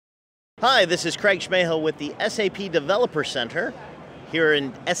Hi, this is Craig Schmehel with the SAP Developer Center here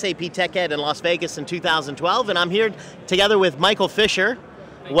in SAP TechEd in Las Vegas in 2012, and I'm here together with Michael Fischer.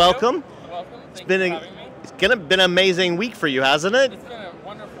 Welcome. Welcome. It's been an amazing week for you, hasn't it? It's been a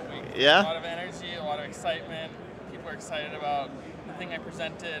wonderful week. Yeah. A lot of energy, a lot of excitement. People are excited about the thing I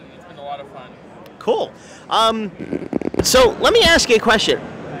presented, and it's been a lot of fun. Cool. So let me ask you a question.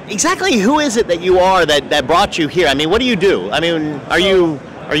 Exactly who is it that you are that brought you here? I mean, what do you do? I mean, are you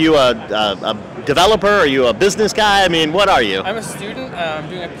a developer? Are you a business guy? I mean, what are you? I'm a student. I'm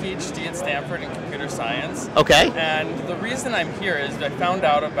doing a PhD at Stanford in computer science. Okay. And the reason I'm here is I found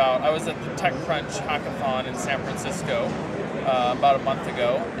out I was at the TechCrunch hackathon in San Francisco about a month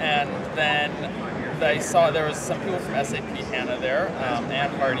ago, and then I saw there was some people from SAP HANA there,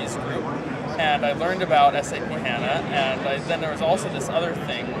 Ann Hardy's group, and I learned about SAP HANA, and then there was also this other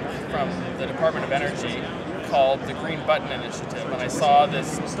thing from the Department of Energy called the Green Button Initiative, and I saw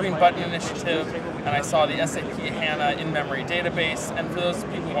this Green Button Initiative, and I saw the SAP HANA in-memory database, and for those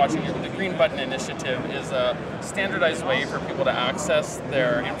people watching, the Green Button Initiative is a standardized way for people to access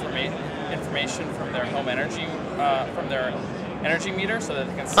their information from their home energy, from their energy meter, so that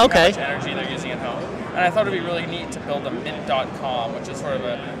they can see how much energy they're using at home. And I thought it would be really neat to build a mint.com, which is sort of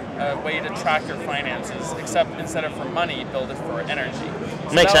a way to track your finances, except instead of for money, build it for energy.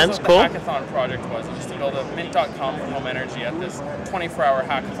 So Makes sense, cool. That was what the hackathon project was. It was to build a mint.com for home energy at this 24-hour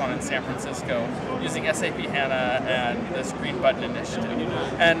hackathon in San Francisco using SAP HANA and this Green Button Initiative.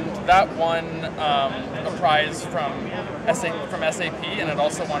 And that won a prize from SAP, and it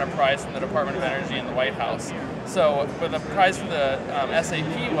also won a prize from the Department of Energy in the White House. So the prize for the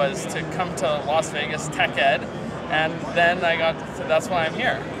SAP was to come to Las Vegas TechEd, and then that's why I'm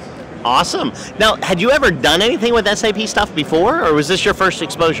here. Awesome. Now, had you ever done anything with SAP stuff before, or was this your first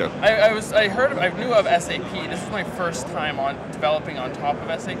exposure? I knew of SAP. This was my first time developing on top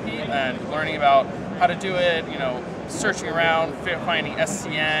of SAP and learning about how to do it, searching around, finding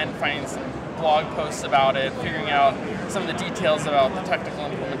SCN, finding some blog posts about it, figuring out some of the details about the technical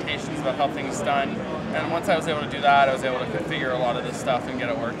implementations, about how things are done. And once I was able to do that, I was able to configure a lot of this stuff and get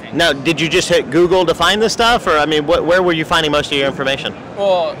it working. Now, did you just hit Google to find this stuff, or I mean, where were you finding most of your information?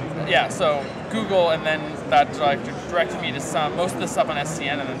 Well, yeah, so Google, and then that directed me to most of the stuff on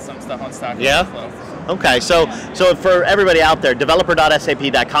SCN, and then some stuff on Stack Overflow. Yeah. Okay, so for everybody out there,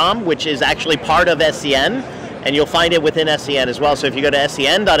 developer.sap.com, which is actually part of SCN, and you'll find it within SCN as well. So if you go to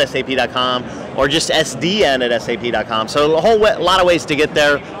scn.sap.com or just sdn at sap.com, so a whole lot of ways to get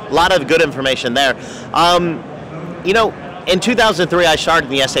there, a lot of good information there. In 2003, I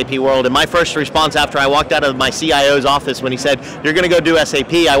started in the SAP world, and my first response after I walked out of my CIO's office when he said, "You're going to go do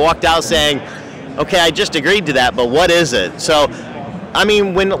SAP," I walked out saying, "Okay, I just agreed to that, but what is it?" So, I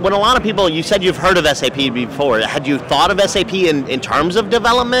mean, when a lot of people, you said you've heard of SAP before, had you thought of SAP in terms of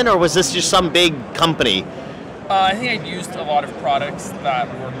development, or was this just some big company? I think I'd used a lot of products that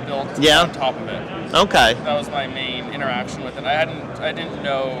were built on top of it. Okay. That was my main interaction with it. I didn't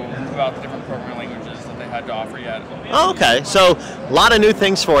know about the different programming languages that they had to offer yet. Oh, okay, so a lot of new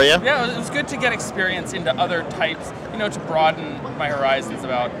things for you. Yeah, it was good to get experience into other types, to broaden my horizons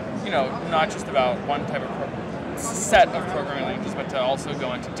about, not just about one type of set of programming languages, but to also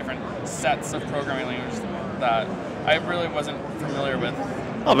go into different sets of programming languages that I really wasn't familiar with.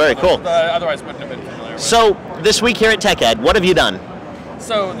 Oh, very cool. Otherwise wouldn't have been familiar with. So, this week here at TechEd, what have you done?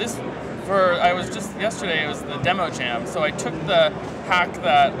 So yesterday it was the demo jam. So I took the hack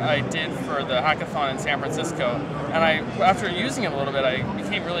that I did for the hackathon in San Francisco, and after using it a little bit, I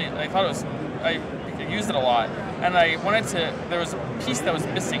used it a lot. And there was a piece that was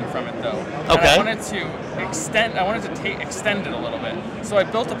missing from it though. Okay. And I wanted to extend it a little bit. So I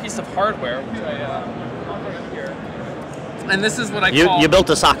built a piece of hardware, which here. And this is what I call... You built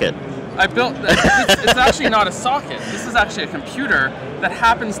a socket. It's actually not a socket. This is actually a computer that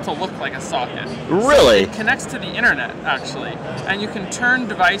happens to look like a socket. Really? So it connects to the internet, actually. And you can turn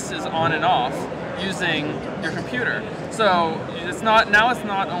devices on and off using your computer. So it's not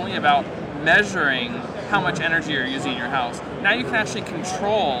only about measuring how much energy you're using in your house. Now you can actually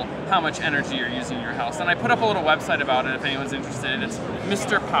control how much energy you're using in your house. And I put up a little website about it if anyone's interested. It's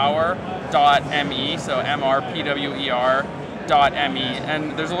mrpower.me, so mrpwer.me,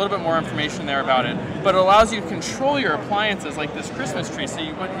 and there's a little bit more information there about it. But it allows you to control your appliances like this Christmas tree. So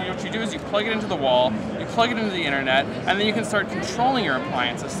what you do is you plug it into the wall, you plug it into the internet, and then you can start controlling your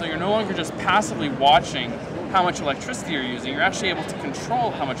appliances. So you're no longer just passively watching how much electricity you're using. You're actually able to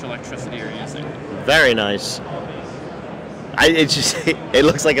control how much electricity you're using. Very nice. It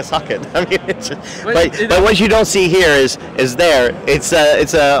looks like a socket. I mean, but what you don't see here is there. It's a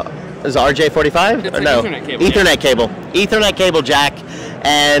RJ45? It's an Ethernet cable. Ethernet cable. Ethernet cable jack.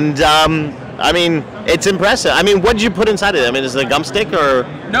 and I mean, it's impressive. I mean, what did you put inside of it? I mean, is it a gum stick or?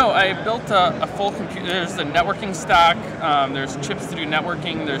 No, I built a full computer. There's a networking stack. There's chips to do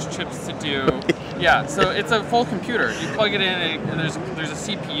networking. There's chips to do, yeah. So it's a full computer. You plug it in. There's a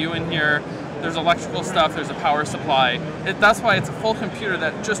CPU in here. There's electrical stuff. There's a power supply. That's why it's a full computer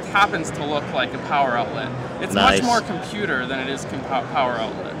that just happens to look like a power outlet. It's Nice. much more computer than it is power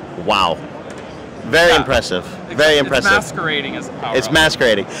outlet. Wow. Very impressive. Very impressive. It's masquerading as a power It's outlet.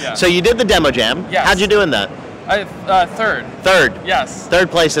 masquerading. Yeah. So you did the demo jam. Yes. How'd you do in that? I third. Third. Yes.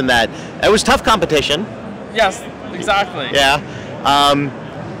 Third place in that. It was tough competition. Yes. Exactly. Yeah.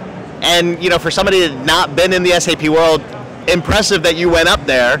 And you know, for somebody that not been in the SAP world, impressive that you went up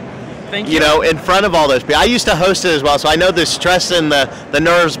there. Thank you. You know, in front of all those people. I used to host it as well, so I know the stress and the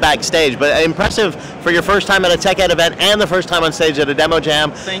nerves backstage. But impressive for your first time at a Tech Ed event and the first time on stage at a demo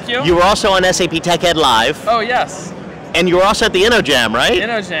jam. Thank you. You were also on SAP Tech Ed Live. Oh yes. And you were also at the InnoJam, right?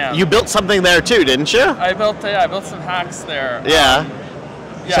 InnoJam. You built something there too, didn't you? I built some hacks there. Yeah.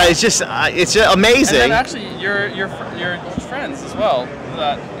 Yeah. So it's just amazing. And then actually, your friends as well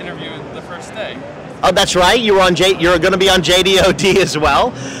that interviewed the first day. Oh, that's right. You were on You're going to be on JDOD as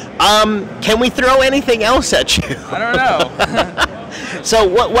well. Can we throw anything else at you? I don't know. So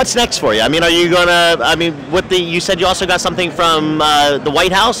what's next for you? I mean, are you gonna? I mean, you said you also got something from the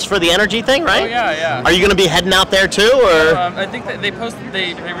White House for the energy thing, right? Oh yeah. Are you gonna be heading out there too, or? I think that they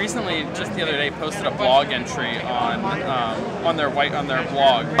recently, just the other day, posted a blog entry on their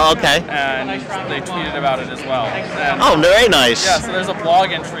blog. Okay. And they tweeted about it as well. And, Oh, very nice. yeah. So there's a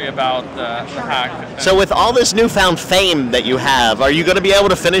blog entry about the hack. So with all this newfound fame that you have, are you going to be able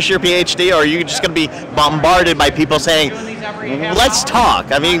to finish your PhD, or are you just going to be bombarded by people saying, let's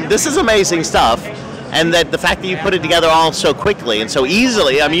talk? I mean, this is amazing stuff. And that the fact that you put it together all so quickly and so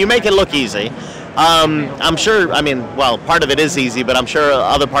easily, I mean, you make it look easy. I'm sure, I mean, well, part of it is easy, but I'm sure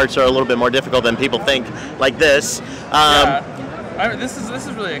other parts are a little bit more difficult than people think, like this. This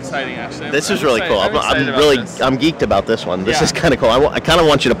is really exciting, actually. This is really cool. I'm geeked about this one. This Yeah. is kind of cool. I kind of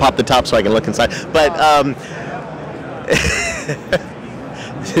want you to pop the top so I can look inside. But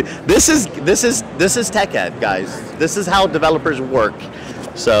this is Tech Ed, guys. This is how developers work.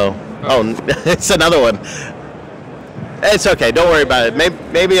 So, it's another one. It's okay. Don't worry about it.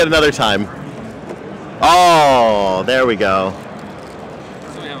 Maybe at another time. Oh, there we go.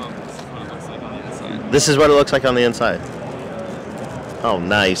 So this is what it looks like on the inside. This is what it looks like on the inside. Oh,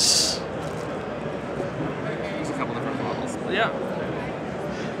 nice. There's a couple different models. But yeah.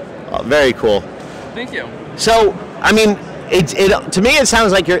 Oh, very cool. Thank you. So, I mean, to me, it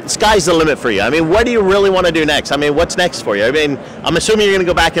sounds like sky's the limit for you. I mean, what do you really want to do next? I mean, what's next for you? I mean, I'm assuming you're going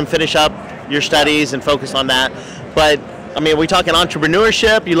to go back and finish up your studies and focus on that. But, I mean, are we talking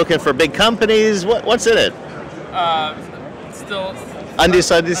entrepreneurship? You looking for big companies? What's in it? Still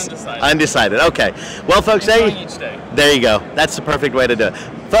Undecided. Okay. Well, folks, each day. there you go. That's the perfect way to do it.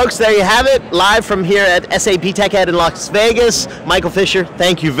 Folks, there you have it. Live from here at SAP Tech Ed in Las Vegas. Michael Fischer,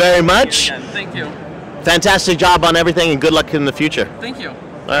 thank you very much. Thank you. Fantastic job on everything, and good luck in the future. Thank you.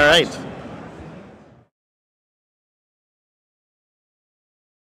 All right.